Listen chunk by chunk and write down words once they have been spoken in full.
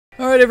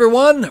right,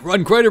 everyone.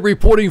 Ron Crider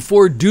reporting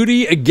for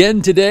duty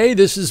again today.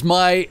 This is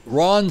my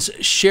Ron's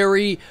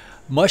Sherry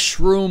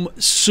mushroom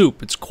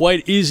soup. It's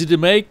quite easy to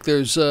make.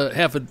 There's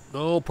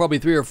probably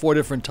 3 or 4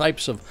 different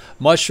types of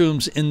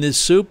mushrooms in this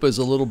soup. There's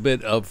a little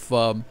bit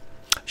of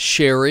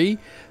sherry,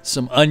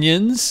 some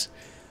onions,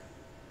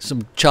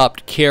 some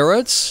chopped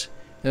carrots,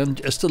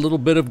 and just a little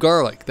bit of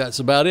garlic. That's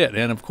about it.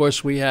 And of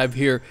course, we have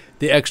here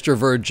the extra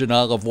virgin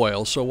olive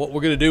oil. So what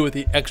we're going to do with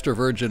the extra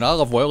virgin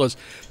olive oil is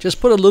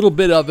just put a little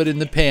bit of it in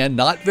the pan,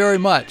 not very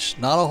much,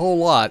 not a whole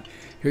lot.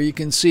 Here you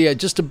can see it,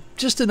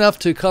 just enough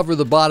to cover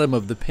the bottom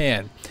of the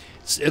pan.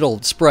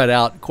 It'll spread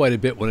out quite a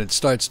bit when it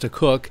starts to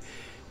cook.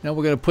 Now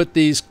we're going to put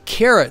these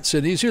carrots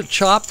in. These are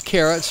chopped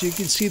carrots. You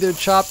can see they're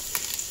chopped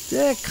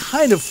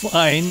kind of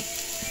fine.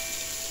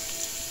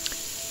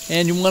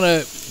 And you want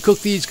to cook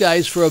these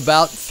guys for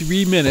about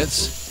 3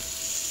 minutes.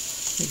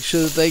 Make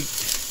sure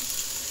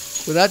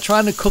that we're not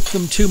trying to cook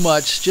them too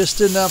much, just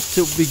enough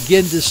to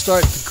begin to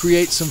start to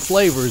create some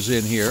flavors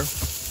in here.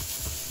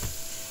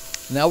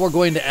 Now we're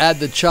going to add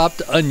the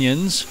chopped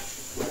onions.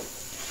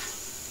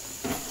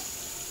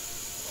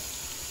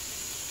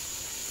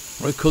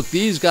 We'll cook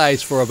these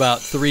guys for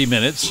about 3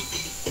 minutes.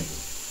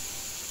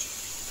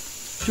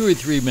 2 or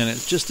 3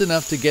 minutes, just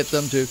enough to get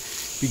them to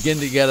begin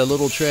to get a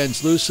little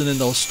translucent, and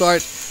they'll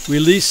start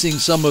releasing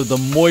some of the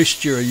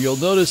moisture. You'll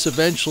notice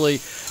eventually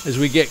as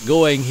we get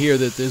going here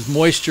that there's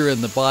moisture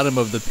in the bottom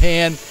of the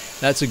pan.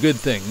 That's a good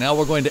thing. Now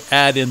we're going to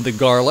add in the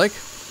garlic.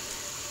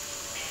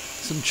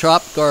 Some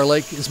chopped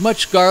garlic, as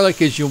much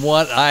garlic as you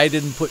want. I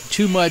didn't put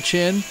too much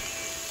in.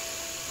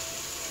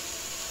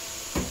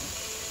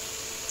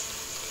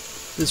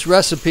 This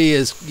recipe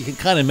is, you can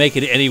kind of make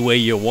it any way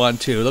you want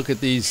to. Look at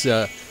these.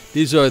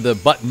 These are the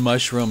button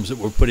mushrooms that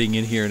we're putting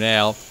in here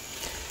now.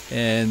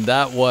 And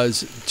that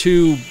was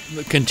 2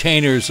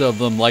 containers of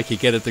them like you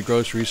get at the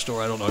grocery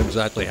store. I don't know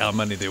exactly how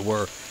many there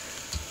were.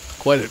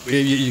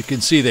 You can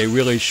see they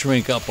really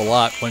shrink up a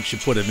lot once you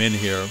put them in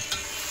here.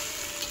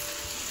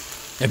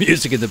 The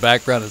music in the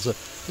background is a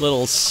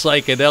little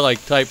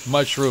psychedelic type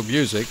mushroom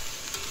music.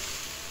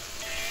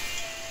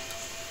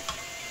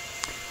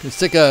 You can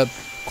stick a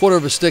 1/4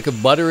 of a stick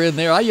of butter in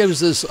there. I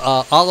use this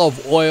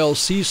olive oil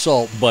sea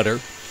salt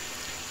butter.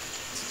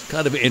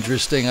 Kind of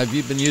interesting. I've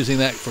been using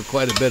that for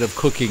quite a bit of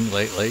cooking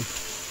lately.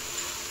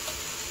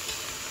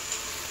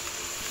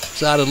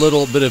 It's add a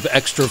little bit of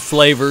extra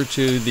flavor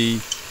to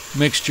the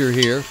mixture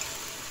here.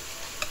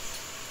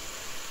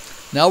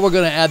 Now we're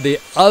going to add the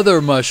other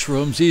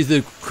mushrooms. These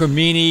are the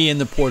cremini and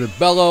the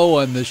portobello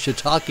and the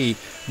shiitake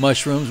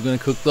mushrooms. We're going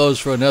to cook those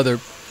for another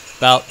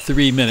about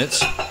 3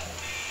 minutes.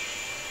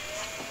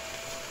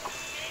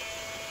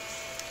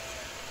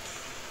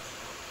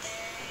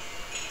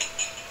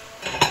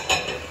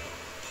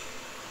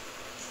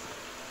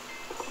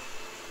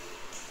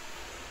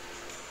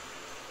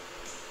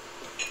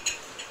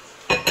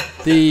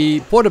 The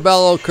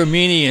portobello,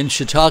 cremini, and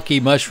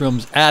shiitake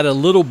mushrooms add a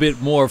little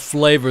bit more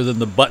flavor than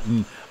the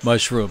button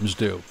mushrooms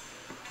do.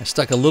 I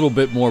stuck a little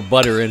bit more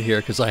butter in here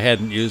because I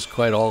hadn't used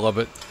quite all of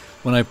it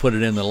when I put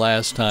it in the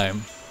last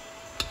time.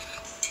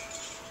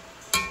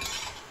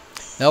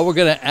 Now we're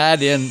going to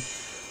add in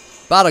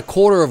about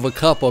 1/4 of a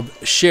cup of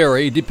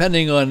sherry,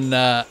 depending on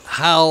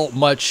how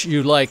much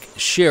you like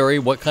sherry,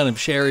 what kind of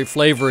sherry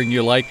flavoring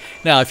you like.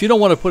 Now, if you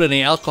don't want to put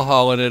any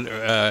alcohol in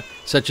it,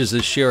 such as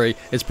this sherry,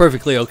 it's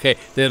perfectly okay.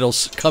 It'll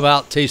come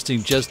out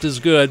tasting just as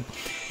good,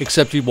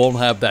 except you won't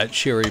have that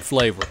sherry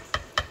flavor.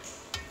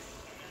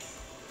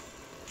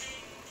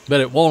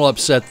 But it won't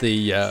upset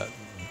the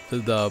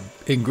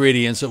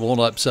ingredients. It won't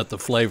upset the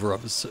flavor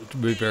of it. So it'll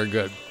be very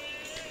good.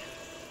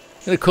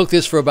 I'm going to cook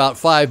this for about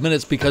 5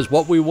 minutes because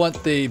what we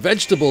want the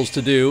vegetables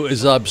to do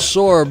is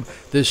absorb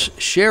this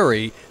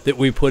sherry that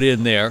we put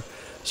in there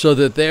so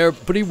that they're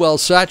pretty well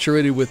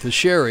saturated with the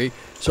sherry.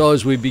 So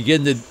as we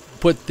begin to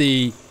put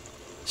the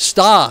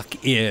stock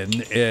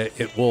in,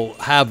 it will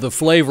have the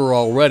flavor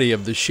already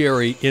of the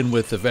sherry in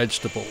with the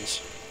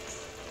vegetables.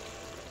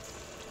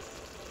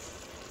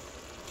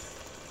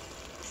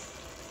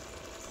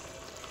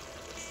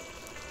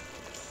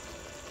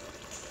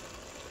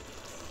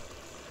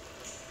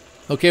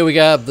 Okay, we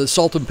got the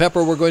salt and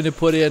pepper we're going to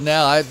put in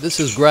now. This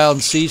is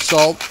ground sea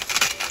salt.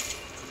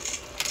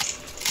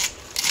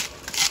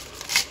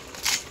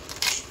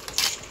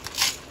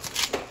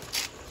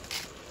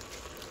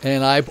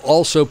 And I've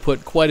also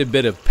put quite a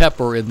bit of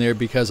pepper in there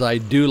because I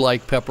do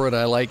like pepper and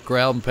I like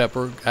ground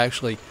pepper,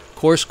 actually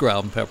coarse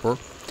ground pepper.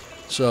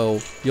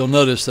 So you'll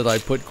notice that I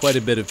put quite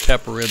a bit of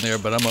pepper in there,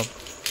 but I'm a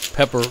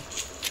pepper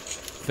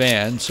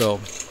fan, so.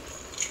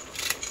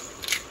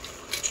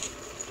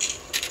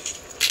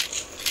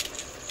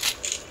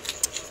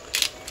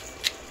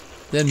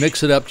 Then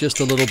mix it up just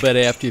a little bit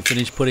after you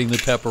finish putting the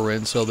pepper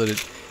in so that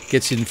it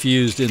gets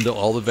infused into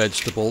all the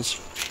vegetables.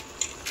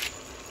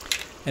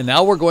 And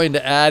now we're going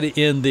to add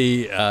in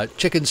the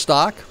chicken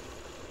stock,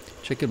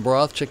 chicken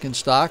broth, chicken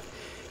stock.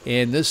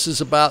 And this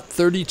is about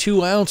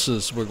 32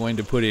 ounces we're going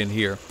to put in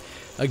here.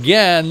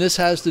 Again, this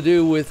has to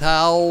do with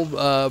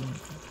how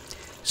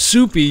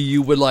soupy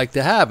you would like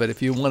to have it.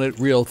 If you want it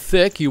real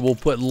thick, you will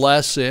put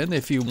less in.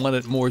 If you want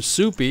it more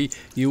soupy,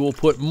 you will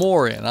put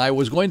more in. I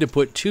was going to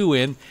put 2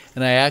 in,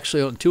 and I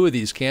actually own 2 of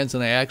these cans,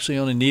 and I actually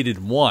only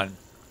needed 1.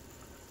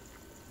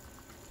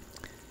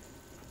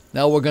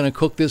 Now we're going to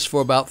cook this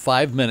for about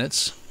 5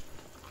 minutes.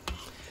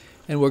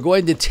 And we're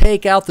going to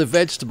take out the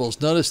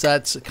vegetables. Notice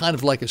that's kind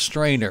of like a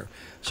strainer.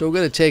 So we're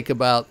going to take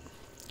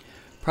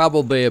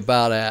probably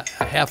about a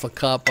half a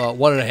cup,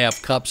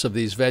 1.5 cups of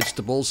these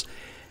vegetables,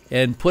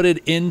 and put it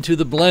into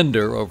the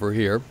blender over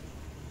here.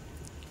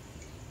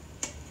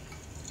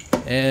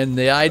 And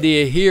the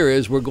idea here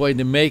is we're going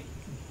to make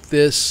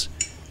this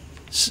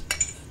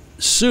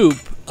soup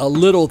a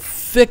little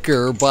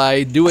thicker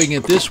by doing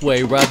it this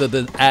way rather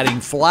than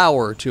adding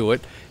flour to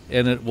it,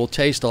 and it will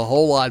taste a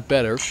whole lot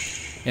better.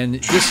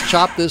 And just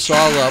chop this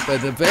all up,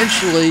 and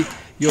eventually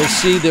you'll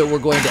see that we're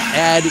going to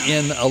add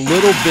in a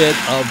little bit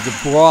of the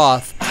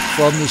broth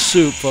from the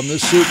soup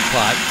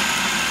pot,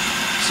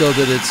 so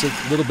that it's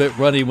a little bit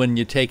runny when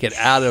you take it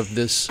out of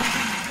this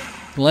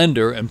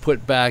blender and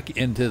put back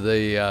into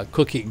the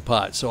cooking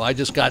pot. So I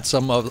just got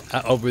some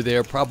over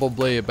there,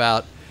 probably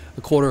about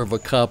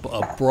 1/4 cup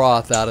of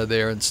broth out of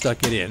there, and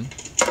stuck it in.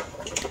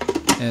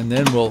 And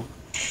then we'll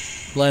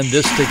blend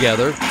this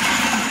together.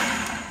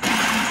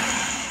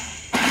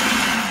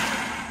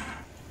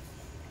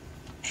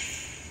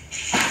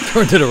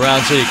 Turned it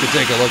around so you can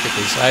take a look at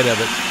the side of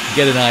it,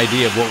 get an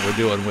idea of what we're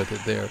doing with it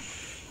there.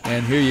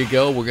 And here you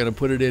go. We're going to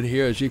put it in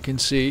here. As you can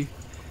see,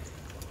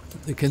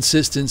 the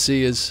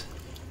consistency is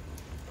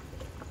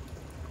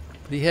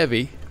pretty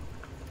heavy,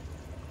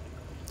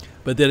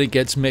 but then it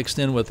gets mixed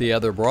in with the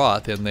other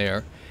broth in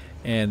there,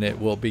 and it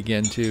will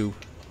begin to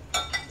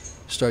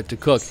start to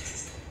cook.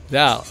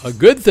 Now, a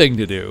good thing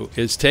to do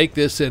is take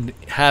this and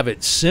have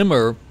it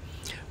simmer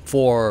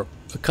for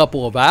a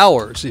couple of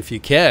hours if you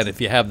can,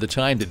 if you have the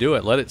time to do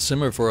it. Let it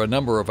simmer for a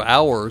number of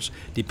hours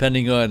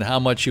depending on how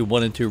much you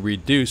want it to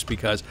reduce,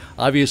 because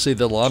obviously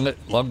the longer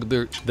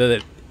that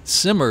it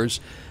simmers,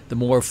 the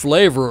more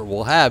flavor it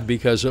will have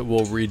because it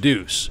will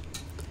reduce.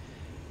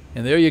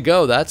 And there you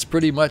go. That's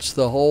pretty much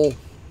the whole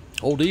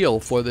deal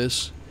for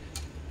this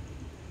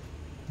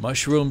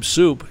mushroom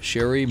soup,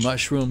 sherry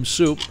mushroom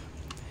soup.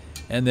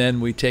 And then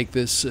we take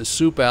this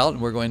soup out,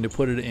 and we're going to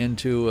put it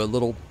into a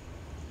little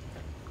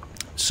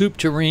soup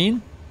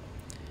tureen,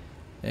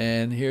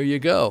 and here you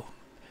go.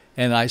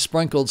 And I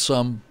sprinkled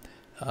some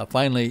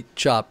finely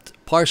chopped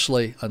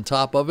parsley on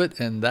top of it,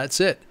 and that's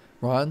it.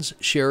 Ron's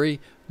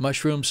Sherry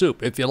Mushroom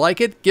Soup. If you like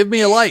it, give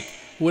me a like.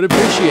 Would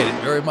appreciate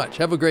it very much.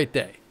 Have a great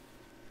day.